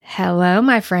Hello,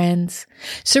 my friends.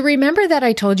 So remember that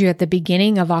I told you at the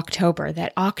beginning of October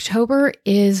that October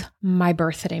is my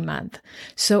birthday month.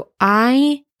 So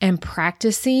I am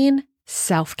practicing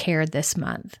self-care this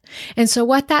month. And so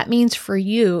what that means for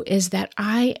you is that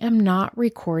I am not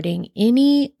recording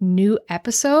any new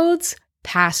episodes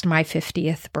past my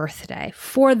 50th birthday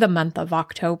for the month of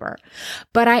October.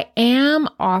 But I am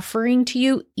offering to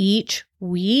you each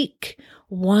week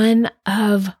one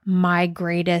of my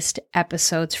greatest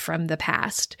episodes from the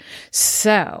past.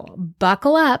 So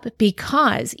buckle up,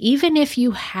 because even if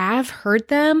you have heard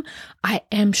them, I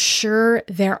am sure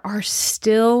there are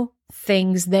still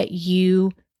things that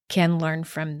you can learn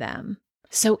from them.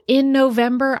 So in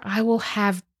November, I will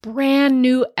have brand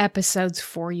new episodes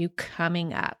for you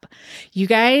coming up. You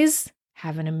guys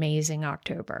have an amazing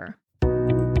October.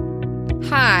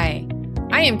 Hi,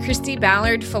 I am Christy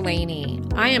Ballard Falani.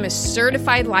 I am a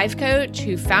certified life coach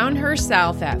who found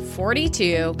herself at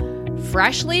 42,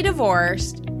 freshly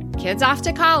divorced, kids off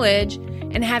to college,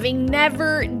 and having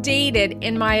never dated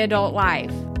in my adult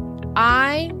life.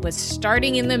 I was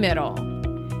starting in the middle.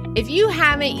 If you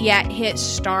haven't yet hit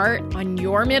start on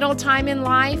your middle time in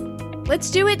life, let's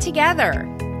do it together.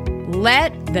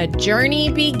 Let the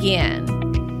journey begin.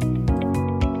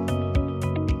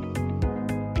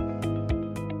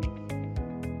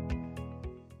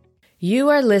 You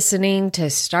are listening to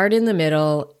Start in the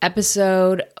Middle,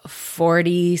 episode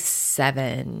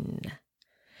 47.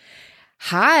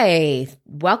 Hi,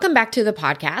 welcome back to the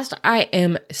podcast. I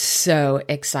am so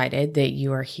excited that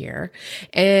you are here.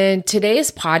 And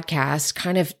today's podcast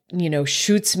kind of,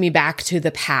 shoots me back to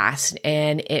the past.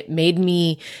 And it made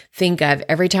me think of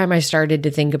every time I started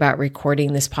to think about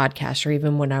recording this podcast, or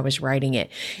even when I was writing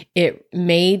it, it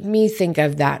made me think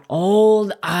of that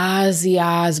old Ozzy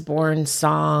Osbourne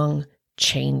song,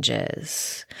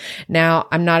 Changes. Now,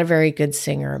 I'm not a very good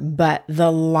singer, but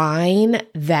the line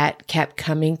that kept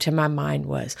coming to my mind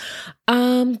was,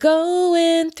 I'm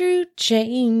going through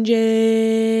changes.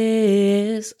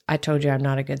 I told you I'm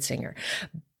not a good singer.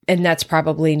 And that's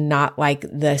probably not like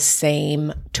the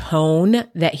same tone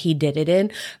that he did it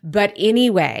in. But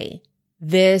anyway,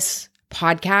 this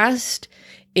podcast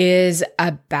is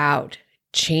about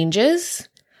changes,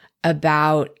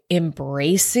 about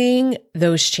embracing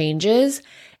those changes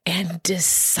and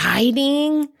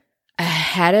deciding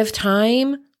ahead of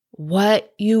time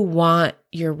what you want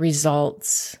your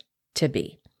results to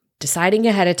be. Deciding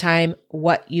ahead of time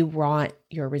what you want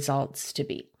your results to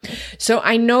be. So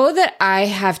I know that I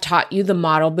have taught you the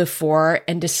model before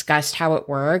and discussed how it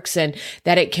works, and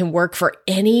that it can work for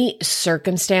any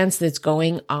circumstance that's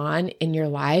going on in your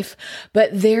life. But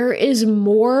there is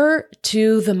more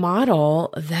to the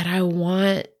model that I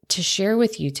want to share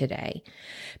with you today,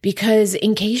 because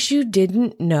in case you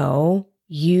didn't know,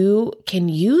 you can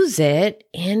use it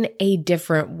in a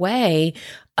different way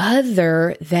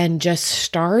other than just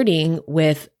starting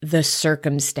with the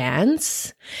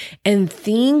circumstance and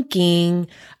thinking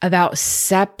about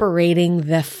separating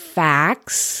the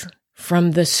facts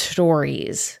from the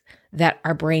stories that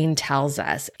our brain tells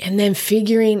us, and then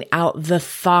figuring out the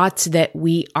thoughts that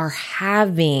we are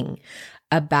having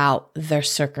about their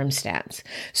circumstance.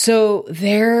 So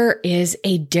there is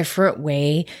a different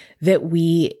way that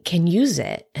we can use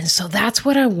it. And so that's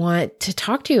what I want to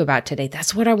talk to you about today.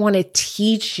 That's what I want to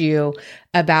teach you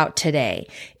about today,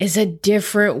 is a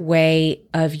different way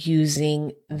of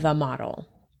using the model.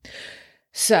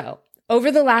 So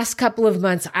over the last couple of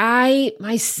months, I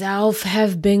myself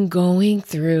have been going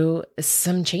through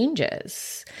some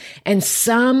changes, and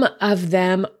some of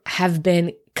them have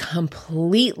been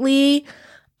completely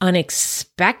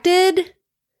unexpected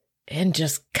and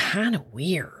just kind of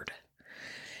weird.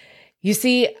 You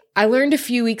see, I learned a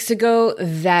few weeks ago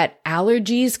that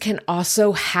allergies can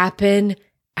also happen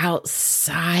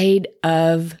outside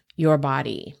of your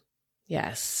body.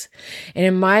 Yes. And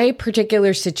in my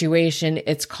particular situation,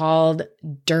 it's called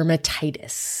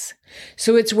dermatitis.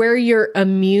 So it's where your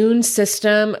immune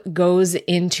system goes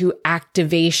into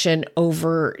activation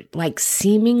over like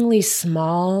seemingly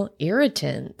small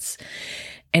irritants.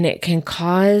 And it can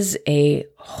cause a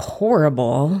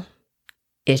horrible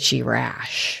itchy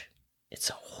rash. It's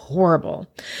horrible.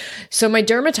 So my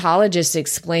dermatologist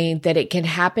explained that it can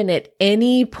happen at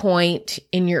any point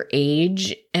in your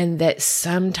age, and that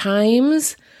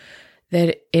sometimes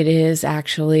that it is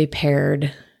actually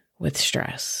paired with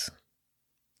stress.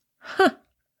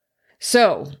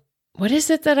 So what is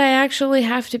it that I actually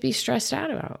have to be stressed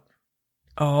out about?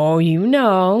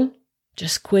 Oh,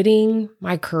 just quitting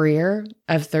my career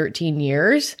of 13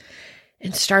 years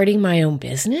and starting my own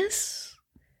business.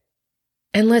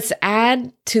 And let's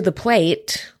add to the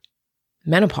plate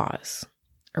menopause.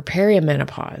 or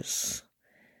perimenopause.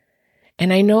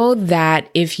 And I know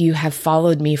that if you have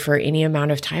followed me for any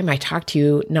amount of time, I talked to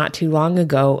you not too long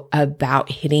ago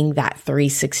about hitting that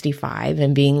 365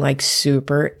 and being like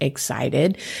super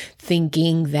excited,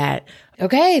 thinking that,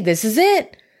 okay, this is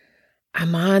it.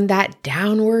 I'm on that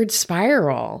downward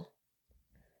spiral.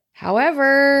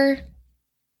 However,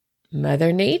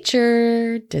 Mother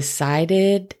Nature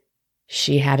decided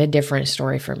she had a different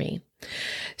story for me.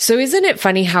 So isn't it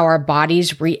funny how our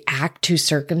bodies react to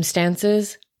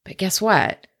circumstances? But guess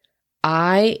what?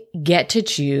 I get to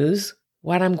choose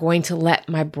what I'm going to let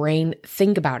my brain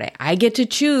think about it. I get to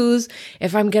choose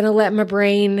if I'm going to let my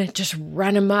brain just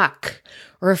run amok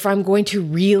or if I'm going to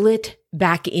reel it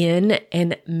back in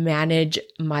and manage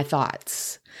my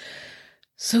thoughts.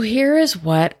 So here is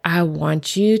what I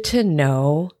want you to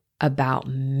know about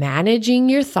managing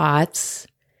your thoughts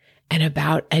and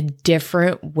about a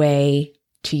different way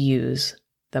to use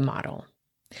the model.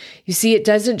 You see, it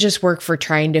doesn't just work for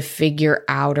trying to figure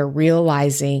out or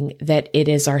realizing that it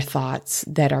is our thoughts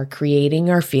that are creating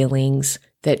our feelings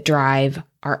that drive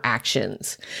our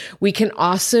actions. We can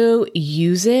also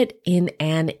use it in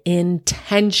an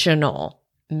intentional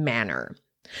manner.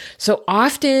 So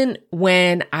often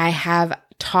when I have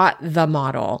taught the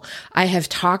model, I have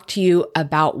talked to you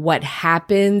about what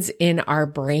happens in our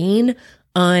brain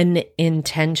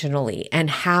unintentionally and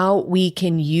how we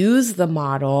can use the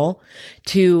model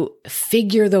to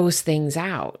figure those things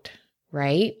out,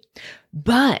 right?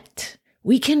 But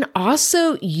we can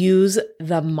also use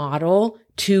the model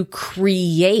to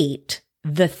create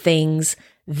the things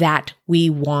that we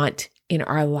want in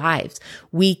our lives.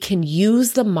 We can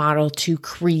use the model to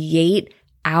create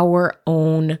our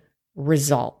own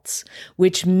results,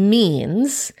 which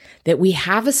means that we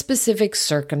have a specific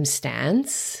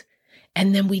circumstance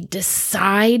and then we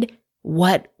decide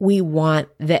what we want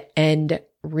the end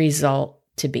result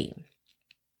to be.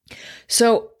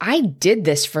 So I did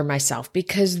this for myself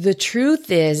because the truth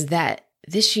is that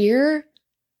this year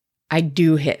I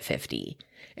do hit 50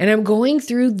 and I'm going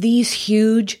through these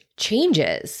huge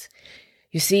changes.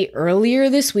 You see, earlier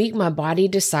this week, my body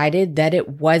decided that it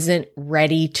wasn't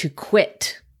ready to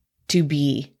quit to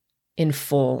be in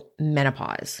full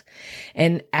menopause.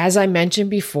 And as I mentioned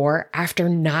before, after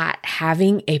not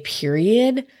having a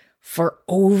period for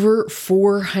over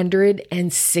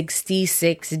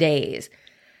 466 days,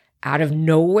 out of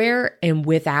nowhere and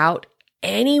without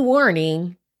any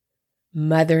warning,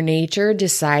 Mother Nature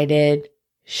decided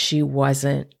she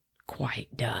wasn't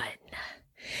quite done.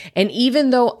 And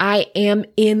even though I am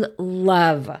in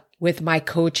love with my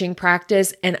coaching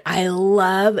practice and I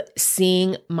love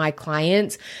seeing my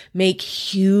clients make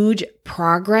huge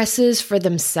progresses for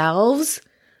themselves,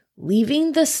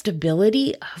 leaving the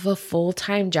stability of a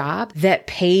full-time job that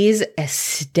pays a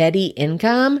steady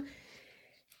income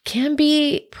can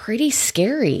be pretty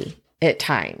scary at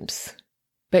times.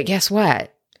 But guess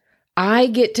what? I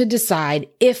get to decide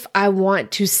if I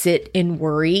want to sit in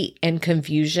worry and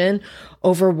confusion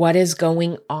over what is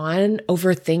going on,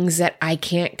 over things that I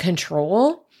can't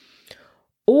control,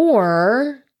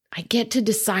 or I get to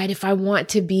decide if I want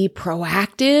to be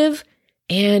proactive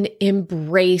and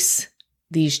embrace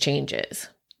these changes.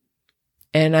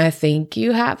 And I think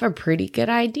you have a pretty good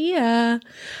idea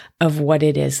of what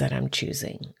it is that I'm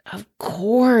choosing. Of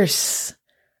course,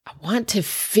 I want to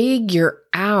figure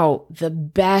out the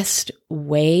best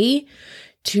way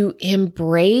to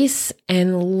embrace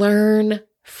and learn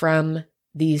from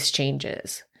these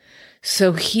changes.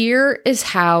 So here is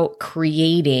how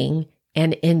creating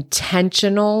an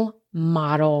intentional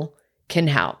model can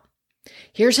help.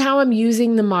 Here's how I'm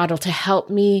using the model to help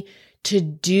me to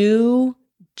do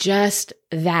just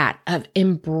that, of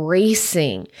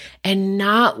embracing and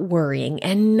not worrying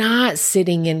and not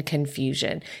sitting in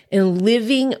confusion and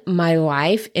living my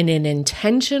life in an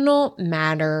intentional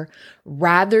manner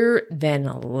rather than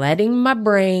letting my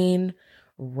brain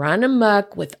run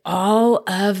amok with all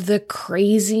of the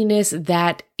craziness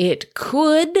that it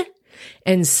could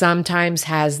and sometimes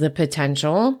has the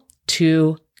potential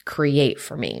to create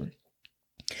for me.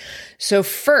 So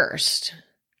first,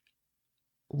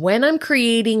 when I'm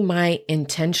creating my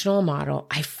intentional model,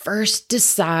 I first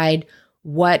decide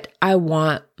what I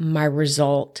want my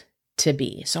result to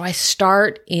be. So I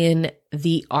start in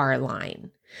the R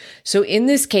line. So in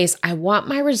this case, I want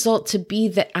my result to be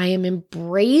that I am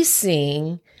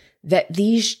embracing that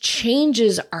these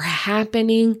changes are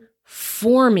happening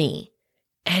for me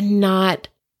and not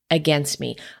against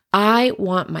me. I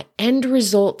want my end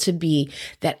result to be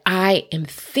that I am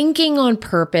thinking on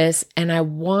purpose, and I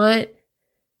want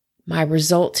my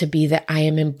result to be that I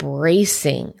am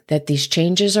embracing that these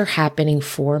changes are happening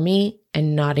for me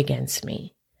and not against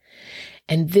me.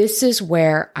 And this is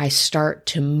where I start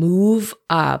to move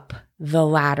up the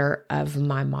ladder of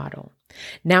my model.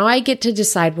 Now I get to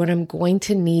decide what I'm going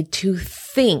to need to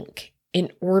think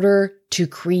in order to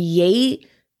create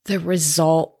the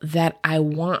result that I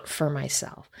want for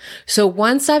myself. So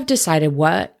once I've decided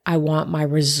what I want my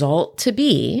result to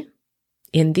be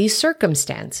in these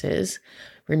circumstances,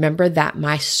 remember that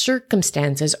my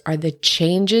circumstances are the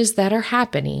changes that are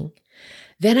happening.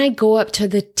 Then I go up to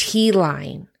the T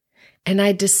line and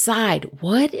I decide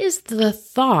what is the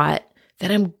thought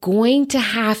that I'm going to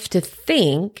have to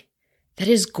think that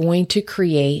is going to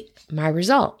create my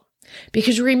result.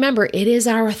 Because remember, it is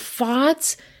our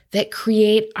thoughts that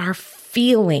create our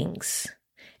feelings.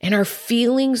 And our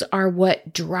feelings are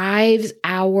what drives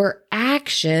our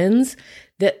actions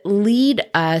that lead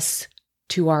us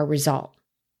to our result.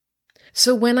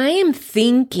 So when I am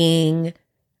thinking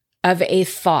of a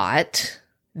thought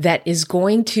that is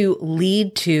going to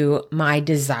lead to my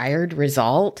desired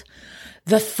result,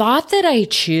 the thought that I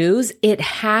choose, it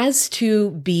has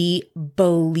to be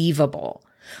believable.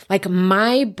 Like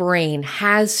my brain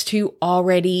has to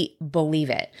already believe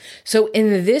it. So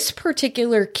in this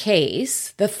particular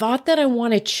case, the thought that I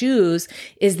want to choose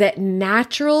is that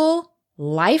natural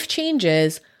life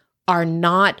changes are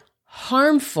not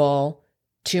harmful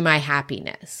to my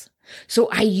happiness. So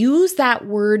I use that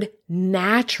word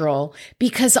natural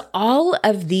because all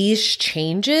of these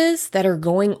changes that are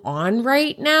going on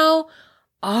right now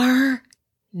are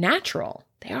natural.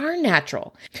 They are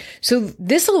natural. So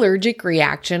this allergic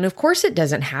reaction, of course, it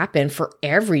doesn't happen for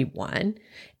everyone.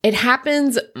 It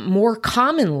happens more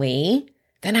commonly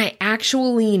than I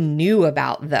actually knew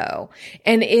about, though.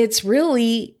 And it's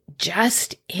really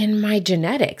just in my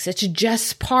genetics. It's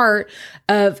just part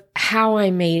of how I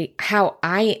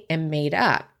am made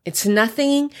up. It's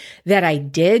nothing that I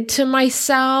did to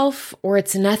myself, or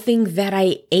it's nothing that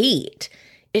I ate.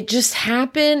 It just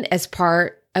happened as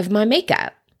part of my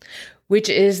makeup, which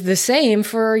is the same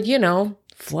for,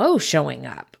 Flo showing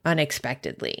up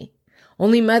unexpectedly.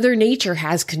 Only Mother Nature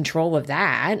has control of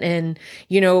that. And,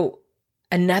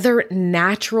 another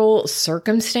natural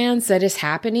circumstance that is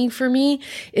happening for me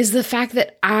is the fact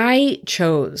that I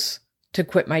chose to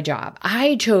quit my job.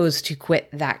 I chose to quit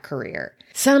that career.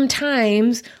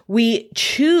 Sometimes we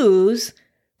choose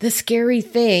the scary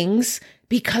things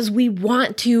because we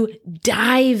want to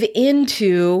dive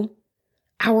into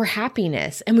our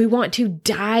happiness and we want to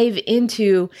dive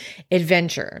into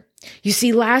adventure. You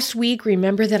see, last week,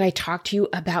 remember that I talked to you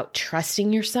about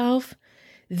trusting yourself?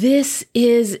 This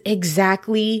is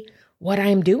exactly what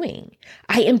I'm doing.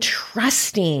 I am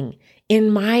trusting in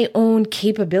my own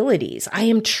capabilities. I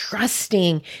am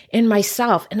trusting in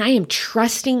myself, and I am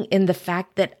trusting in the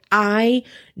fact that I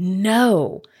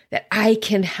know that I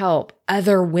can help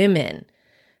other women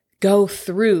go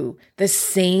through the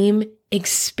same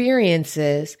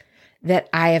experiences that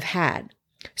I have had.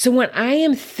 So when I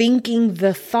am thinking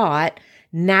the thought,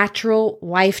 natural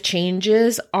life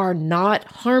changes are not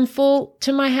harmful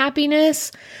to my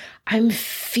happiness, I'm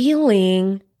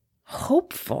feeling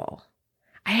hopeful.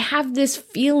 I have this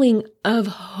feeling of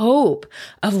hope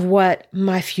of what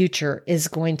my future is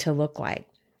going to look like.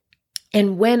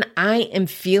 And when I am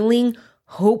feeling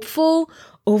hopeful,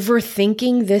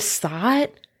 overthinking this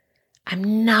thought,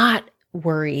 I'm not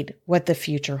worried what the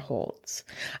future holds.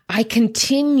 I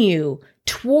continue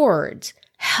towards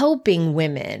helping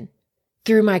women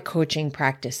through my coaching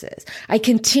practices. I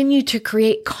continue to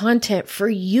create content for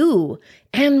you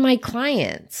and my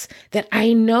clients that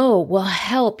I know will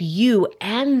help you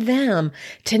and them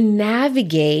to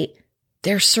navigate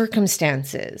their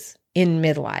circumstances in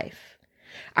midlife.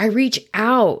 I reach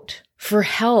out for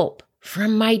help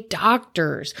from my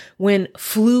doctors when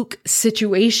fluke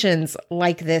situations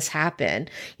like this happen.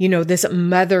 This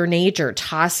Mother Nature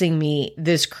tossing me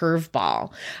this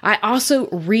curveball. I also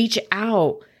reach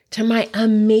out to my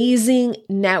amazing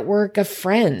network of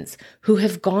friends who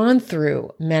have gone through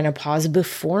menopause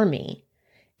before me.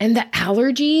 And the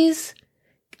allergies,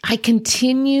 I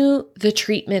continue the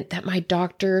treatment that my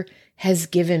doctor has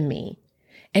given me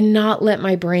and not let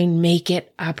my brain make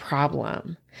it a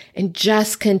problem, and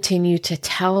just continue to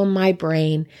tell my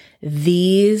brain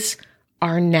these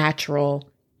are natural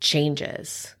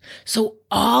changes. So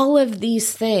all of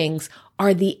these things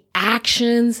are the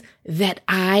actions that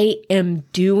I am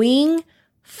doing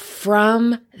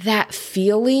from that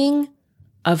feeling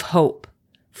of hope,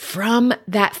 from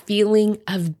that feeling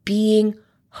of being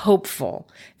hopeful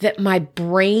that my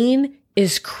brain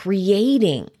is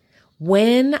creating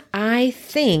when I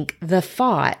think the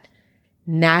thought,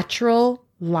 natural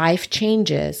life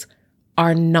changes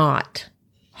are not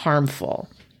harmful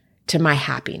to my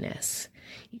happiness.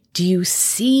 Do you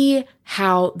see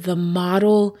how the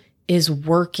model is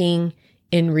working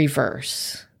in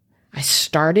reverse? I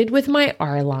started with my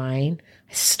R line.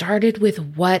 I started with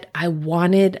what I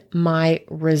wanted my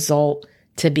result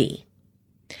to be.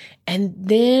 And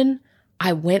then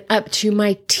I went up to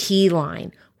my T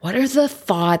line. What are the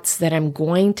thoughts that I'm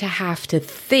going to have to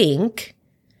think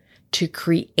to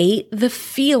create the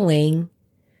feeling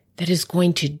that is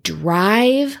going to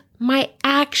drive my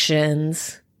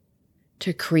actions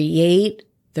to create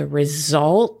the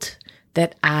result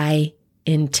that I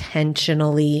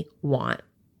intentionally want?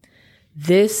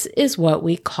 This is what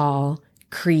we call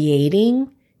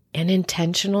creating an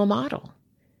intentional model.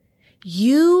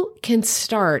 You can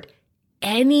start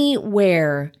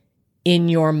anywhere in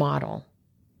your model.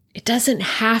 It doesn't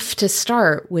have to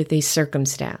start with a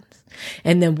circumstance.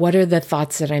 And then what are the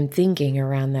thoughts that I'm thinking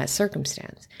around that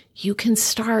circumstance? You can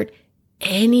start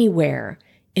anywhere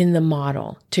in the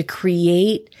model to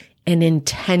create an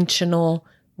intentional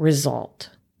result.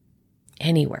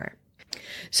 Anywhere.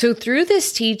 So through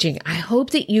this teaching, I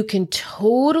hope that you can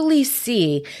totally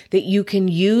see that you can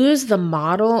use the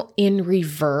model in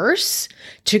reverse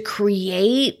to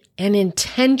create an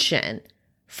intention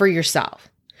for yourself.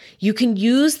 You can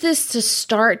use this to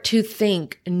start to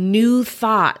think new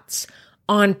thoughts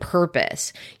on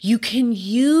purpose. You can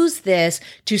use this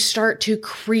to start to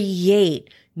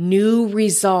create new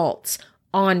results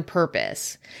on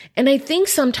purpose. And I think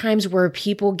sometimes where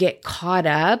people get caught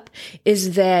up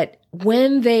is that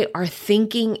when they are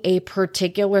thinking a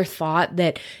particular thought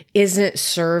that isn't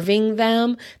serving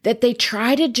them, that they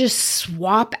try to just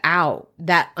swap out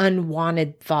that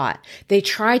unwanted thought. They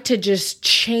try to just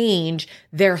change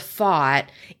their thought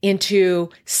into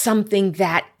something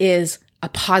that is a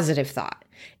positive thought.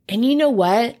 And you know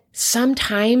what?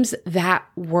 Sometimes that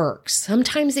works.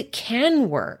 Sometimes it can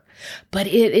work, but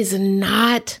it is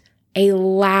not a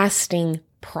lasting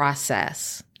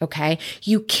process. Okay.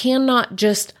 You cannot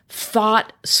just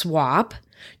thought swap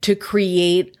to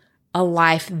create a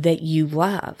life that you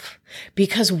love.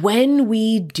 Because when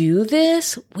we do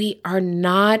this, we are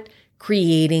not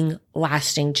creating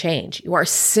lasting change. You are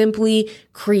simply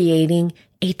creating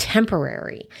a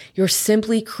temporary. You're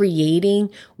simply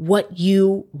creating what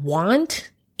you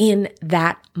want in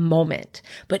that moment.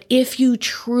 But if you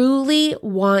truly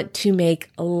want to make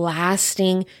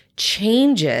lasting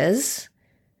changes,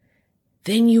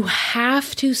 then you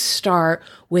have to start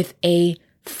with a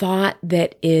thought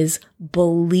that is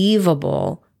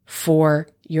believable for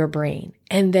your brain,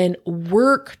 and then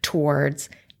work towards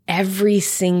every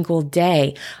single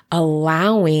day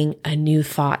allowing a new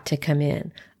thought to come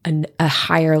in, a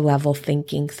higher level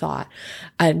thinking thought,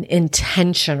 an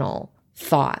intentional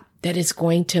thought that is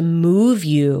going to move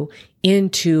you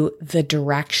into the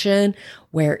direction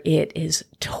where it is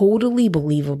totally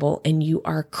believable and you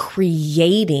are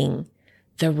creating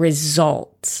the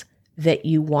results that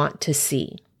you want to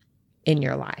see in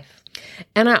your life.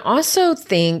 And I also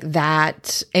think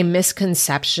that a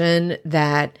misconception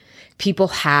that people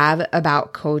have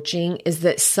about coaching is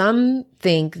that some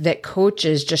think that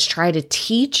coaches just try to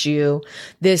teach you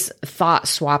this thought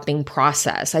swapping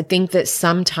process. I think that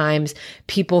sometimes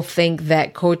people think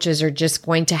that coaches are just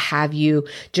going to have you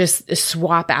just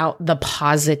swap out the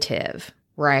positive,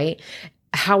 right?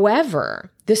 However,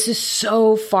 this is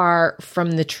so far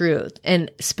from the truth.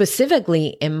 And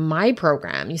specifically in my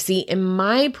program, you see, in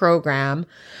my program,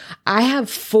 I have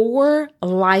 4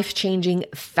 life-changing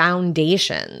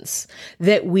foundations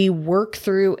that we work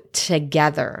through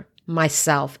together,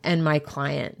 myself and my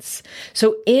clients.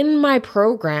 So in my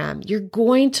program, you're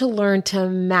going to learn to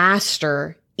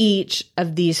master each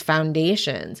of these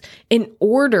foundations in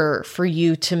order for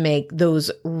you to make those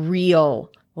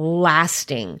real,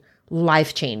 lasting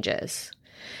life changes.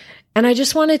 And I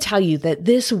just want to tell you that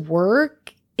this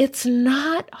work, it's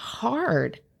not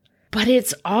hard, but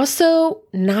it's also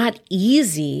not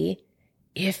easy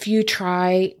if you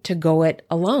try to go it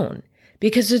alone.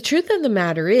 Because the truth of the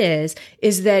matter is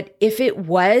that if it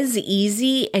was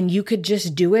easy and you could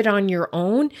just do it on your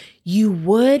own, you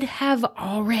would have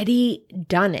already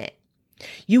done it.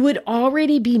 You would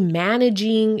already be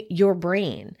managing your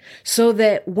brain so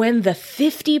that when the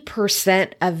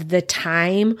 50% of the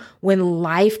time when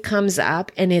life comes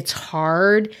up and it's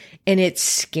hard and it's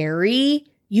scary,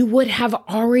 you would have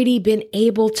already been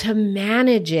able to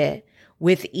manage it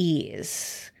with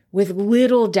ease, with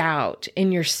little doubt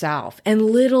in yourself and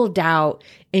little doubt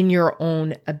in your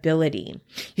own ability.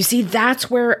 You see, that's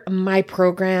where my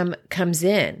program comes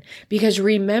in, because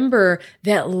remember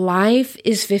that life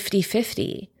is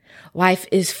 50-50. life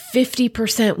is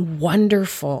 50%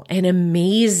 wonderful and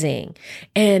amazing.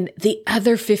 And the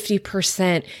other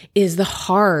 50% is the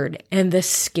hard and the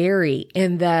scary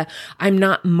and the I'm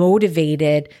not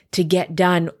motivated to get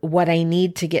done what I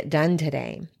need to get done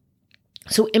today.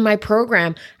 So in my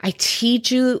program, I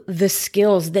teach you the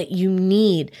skills that you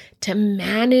need to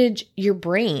manage your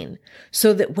brain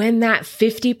so that when that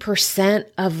 50%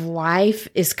 of life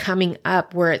is coming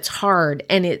up where it's hard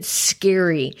and it's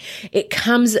scary, it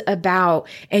comes about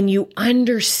and you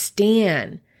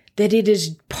understand that it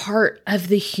is part of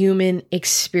the human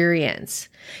experience.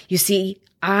 You see,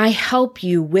 I help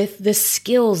you with the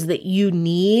skills that you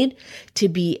need to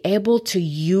be able to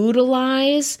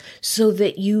utilize so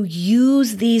that you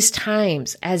use these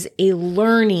times as a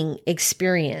learning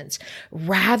experience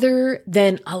rather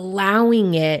than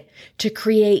allowing it to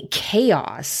create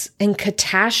chaos and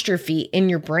catastrophe in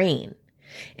your brain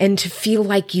and to feel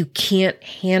like you can't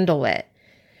handle it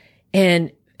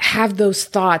and have those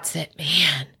thoughts that,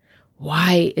 man,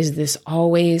 why is this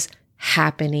always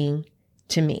happening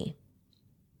to me?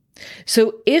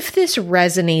 So if this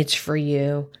resonates for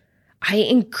you, I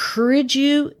encourage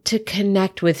you to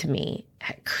connect with me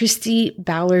at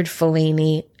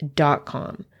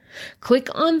ChristyBallardFullaney.com. Click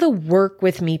on the Work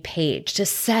With Me page to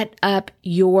set up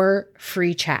your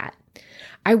free chat.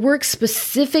 I work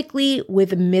specifically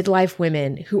with midlife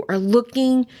women who are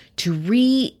looking to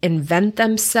reinvent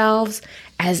themselves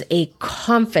as a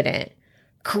confident,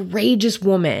 courageous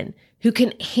woman who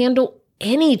can handle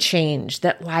any change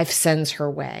that life sends her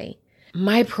way.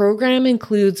 My program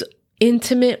includes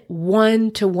intimate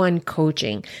one-to-one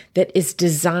coaching that is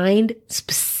designed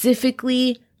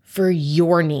specifically for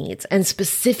your needs and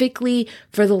specifically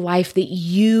for the life that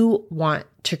you want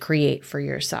to create for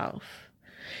yourself.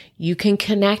 You can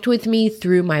connect with me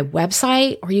through my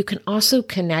website, or you can also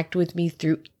connect with me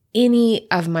through any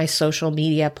of my social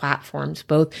media platforms,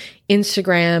 both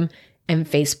Instagram and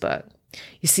Facebook.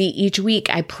 You see, each week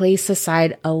I place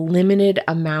aside a limited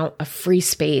amount of free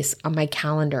space on my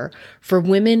calendar for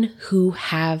women who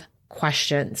have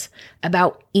questions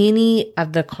about any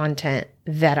of the content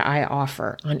that I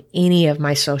offer on any of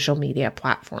my social media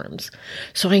platforms.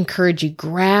 So I encourage you,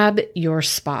 grab your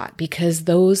spot because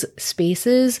those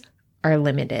spaces are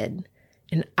limited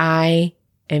and I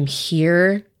am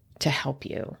here to help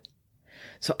you.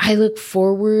 So I look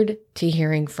forward to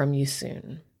hearing from you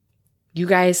soon. You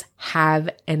guys have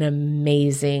an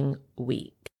amazing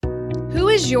week. Who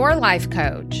is your life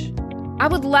coach? I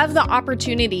would love the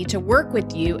opportunity to work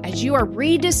with you as you are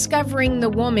rediscovering the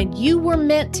woman you were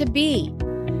meant to be.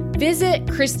 Visit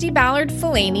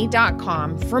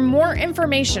ChristyBallardFullaney.com for more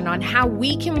information on how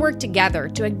we can work together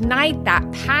to ignite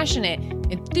that passionate,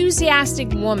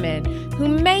 enthusiastic woman who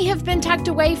may have been tucked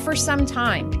away for some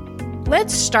time.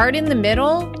 Let's start in the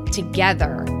middle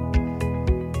together.